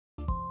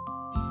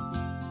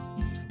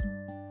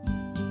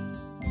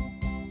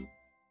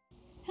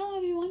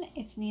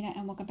it's Nina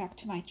and welcome back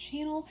to my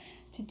channel.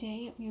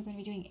 Today we are going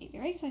to be doing a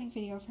very exciting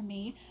video for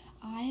me.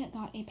 I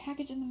got a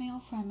package in the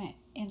mail from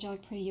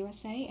Angelic Pretty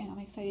USA and I'm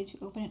excited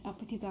to open it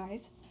up with you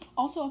guys.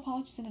 Also,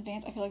 apologies in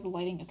advance, I feel like the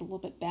lighting is a little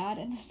bit bad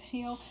in this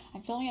video.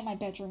 I'm filming in my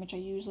bedroom, which I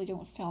usually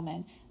don't film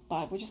in,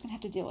 but we're just gonna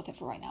have to deal with it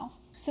for right now.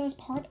 So as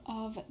part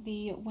of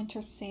the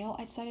winter sale,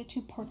 I decided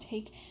to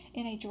partake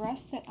in a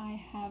dress that I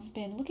have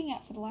been looking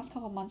at for the last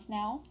couple months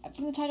now.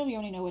 From the title, you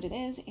already know what it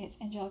is. It's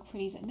Angelic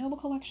Pretty's Noble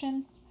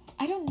Collection.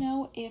 I don't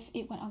know if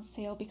it went on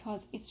sale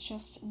because it's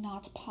just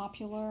not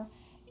popular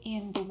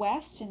in the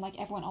West and like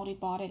everyone already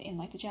bought it in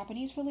like the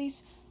Japanese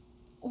release,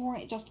 or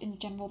just in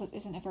general this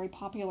isn't a very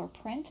popular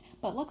print,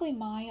 but luckily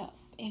my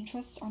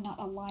interests are not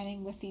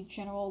aligning with the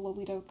general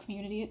Lolita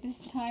community at this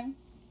time.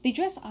 The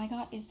dress I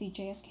got is the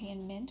JSK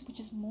in mint, which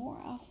is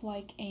more of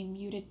like a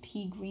muted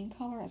pea green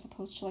color as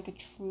opposed to like a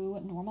true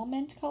normal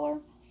mint color.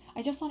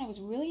 I just thought it was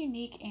really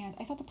unique and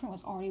I thought the print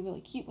was already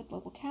really cute with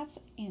little cats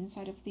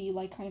inside of the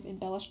like kind of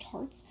embellished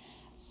hearts.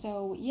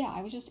 So yeah,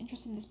 I was just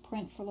interested in this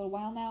print for a little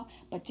while now,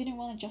 but didn't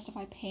want to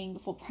justify paying the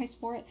full price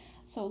for it.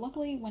 So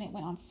luckily when it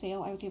went on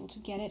sale, I was able to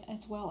get it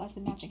as well as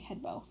the matching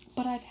head bow.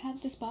 But I've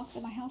had this box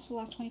in my house for the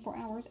last 24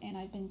 hours and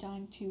I've been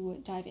dying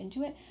to dive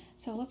into it.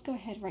 So let's go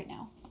ahead right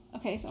now.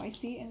 Okay, so I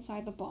see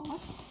inside the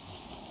box.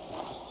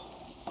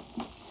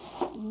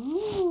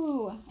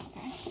 Ooh,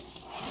 okay.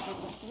 Let's see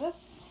the rest of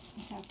this.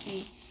 We have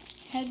the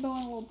head bow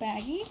in a little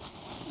baggie,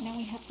 and then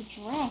we have the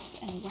dress,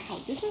 and wow,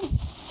 this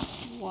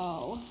is,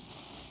 whoa.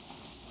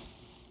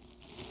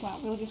 Wow,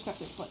 really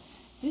descriptive, but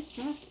this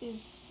dress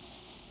is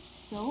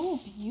so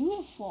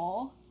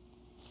beautiful,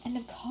 and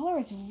the color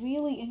is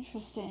really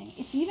interesting.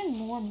 It's even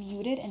more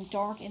muted and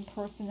dark in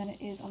person than it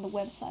is on the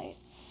website.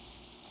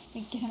 Let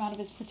me get him out of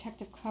his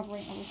protective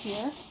covering over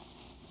here.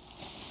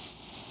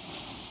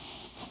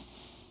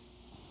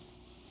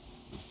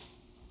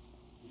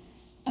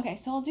 Okay,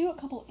 so I'll do a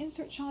couple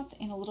insert shots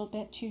in a little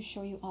bit to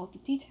show you all of the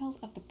details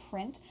of the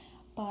print,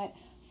 but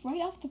right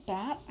off the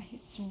bat,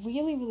 it's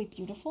really, really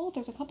beautiful.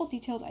 There's a couple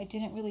details I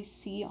didn't really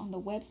see on the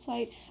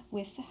website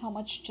with how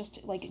much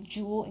just like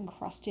jewel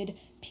encrusted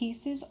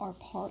pieces are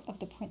part of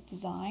the print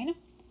design.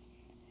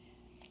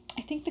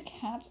 I think the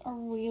cats are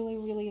really,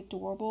 really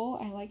adorable.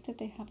 I like that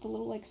they have the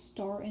little like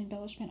star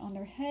embellishment on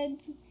their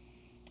heads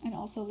and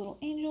also little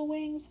angel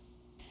wings.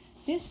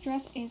 This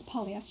dress is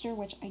polyester,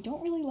 which I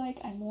don't really like.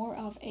 I'm more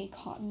of a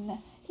cotton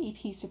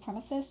AP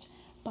supremacist,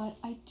 but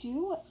I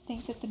do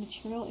think that the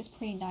material is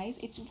pretty nice.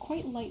 It's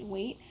quite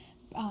lightweight,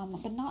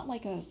 but not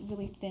like a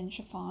really thin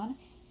chiffon.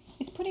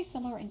 It's pretty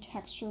similar in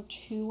texture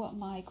to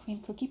my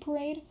Cream Cookie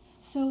Parade.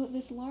 So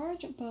this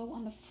large bow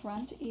on the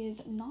front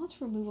is not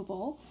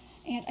removable,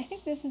 and I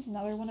think this is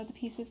another one of the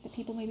pieces that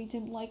people maybe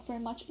didn't like very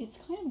much. It's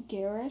kind of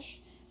garish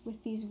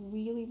with these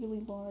really, really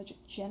large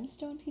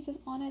gemstone pieces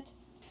on it.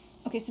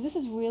 Okay, so this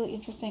is really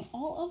interesting.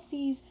 All of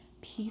these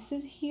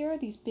pieces here,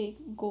 these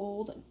big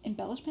gold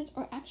embellishments,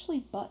 are actually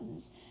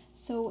buttons.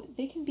 So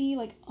they can be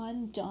like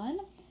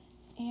undone,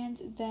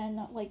 and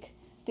then like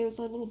there's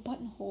a little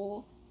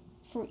buttonhole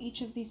for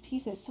each of these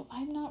pieces. So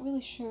I'm not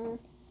really sure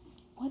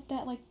what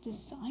that like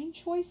design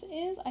choice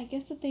is. I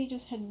guess that they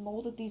just had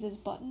molded these as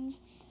buttons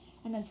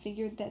and then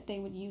figured that they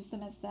would use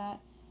them as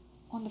that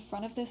on the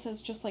front of this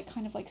as just like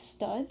kind of like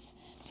studs.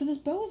 So this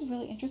bow is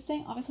really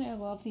interesting. Obviously I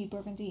love the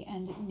burgundy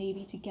and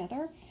navy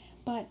together,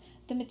 but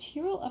the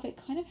material of it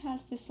kind of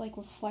has this like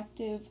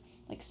reflective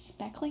like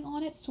speckling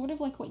on it, sort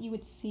of like what you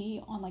would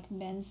see on like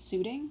men's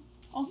suiting.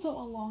 Also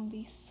along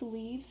the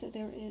sleeves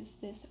there is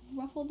this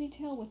ruffle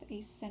detail with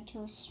a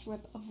center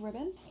strip of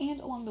ribbon, and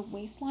along the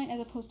waistline, as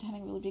opposed to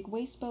having a really big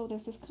waist bow,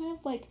 there's this kind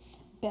of like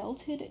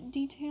belted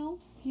detail.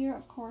 Here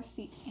of course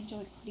the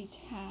Angelic Pretty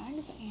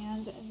tags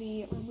and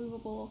the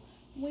removable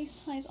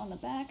waist ties on the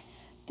back.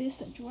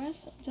 This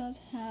dress does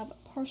have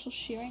partial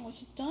shearing,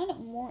 which is done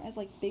more as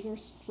like bigger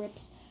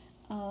strips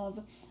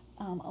of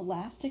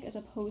elastic as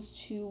opposed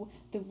to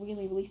the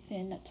really, really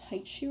thin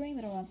tight shearing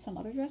that are on some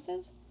other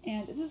dresses.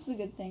 And this is a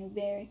good thing.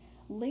 Their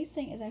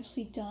lacing is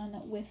actually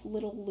done with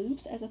little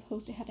loops as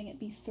opposed to having it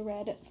be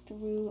thread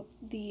through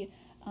the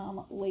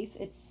lace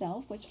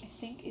itself, which I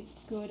think is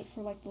good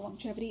for like the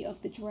longevity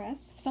of the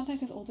dress.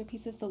 Sometimes with older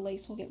pieces the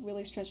lace will get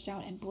really stretched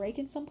out and break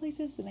in some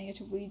places, so then you have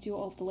to redo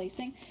all of the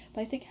lacing,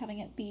 but I think having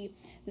it be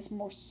this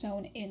more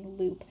sewn in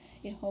loop,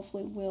 it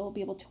hopefully will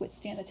be able to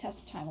withstand the test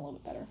of time a little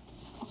bit better.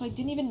 Also, I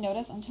didn't even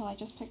notice until I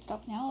just picked it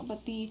up now,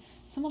 but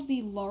some of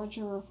the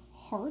larger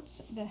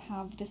hearts that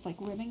have this like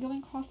ribbon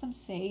going across them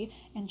say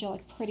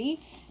Angelic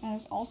Pretty, and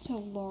there's also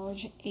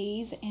large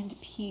A's and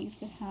P's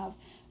that have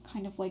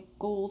kind of like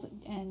gold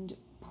and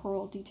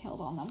pearl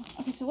details on them.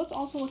 Okay, so let's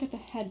also look at the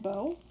head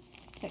bow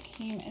that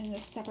came in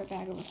this separate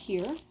bag over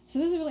here. So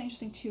this is really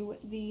interesting too.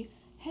 The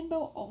head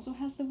bow also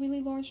has the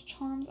really large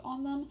charms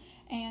on them,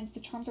 and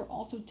the charms are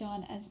also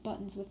done as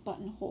buttons with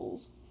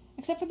buttonholes,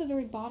 except for the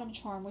very bottom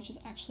charm, which is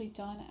actually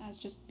done as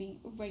just the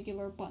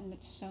regular button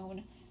that's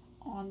sewn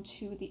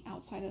onto the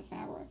outside of the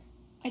fabric.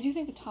 I do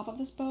think the top of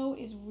this bow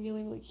is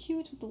really, really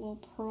cute with the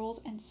little pearls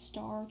and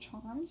star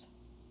charms.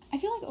 I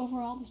feel like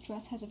overall this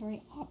dress has a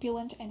very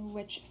opulent and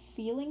rich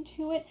feeling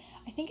to it.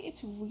 I think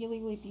it's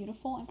really, really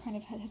beautiful and kind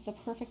of has the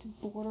perfect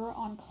border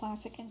on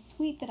classic and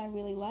sweet that I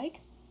really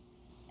like.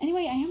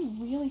 Anyway, I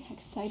am really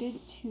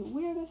excited to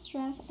wear this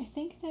dress. I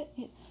think that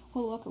it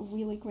will look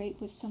really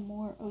great with some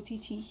more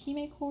OTT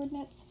Hime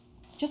coordinates,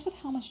 just with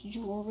how much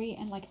jewelry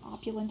and like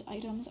opulent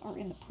items are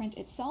in the print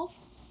itself.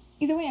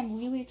 Either way, I'm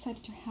really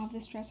excited to have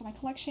this dress in my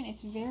collection.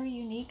 It's very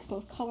unique,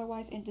 both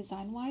color-wise and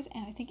design-wise,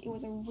 and I think it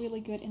was a really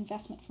good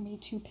investment for me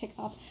to pick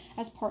up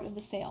as part of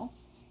the sale.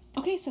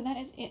 Okay, so that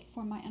is it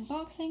for my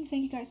unboxing.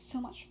 Thank you guys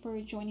so much for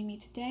joining me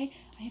today.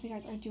 I hope you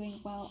guys are doing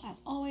well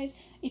as always.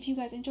 If you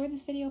guys enjoyed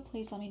this video,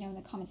 please let me know in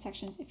the comment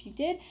sections if you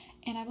did,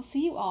 and I will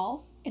see you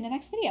all in the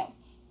next video.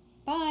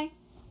 Bye!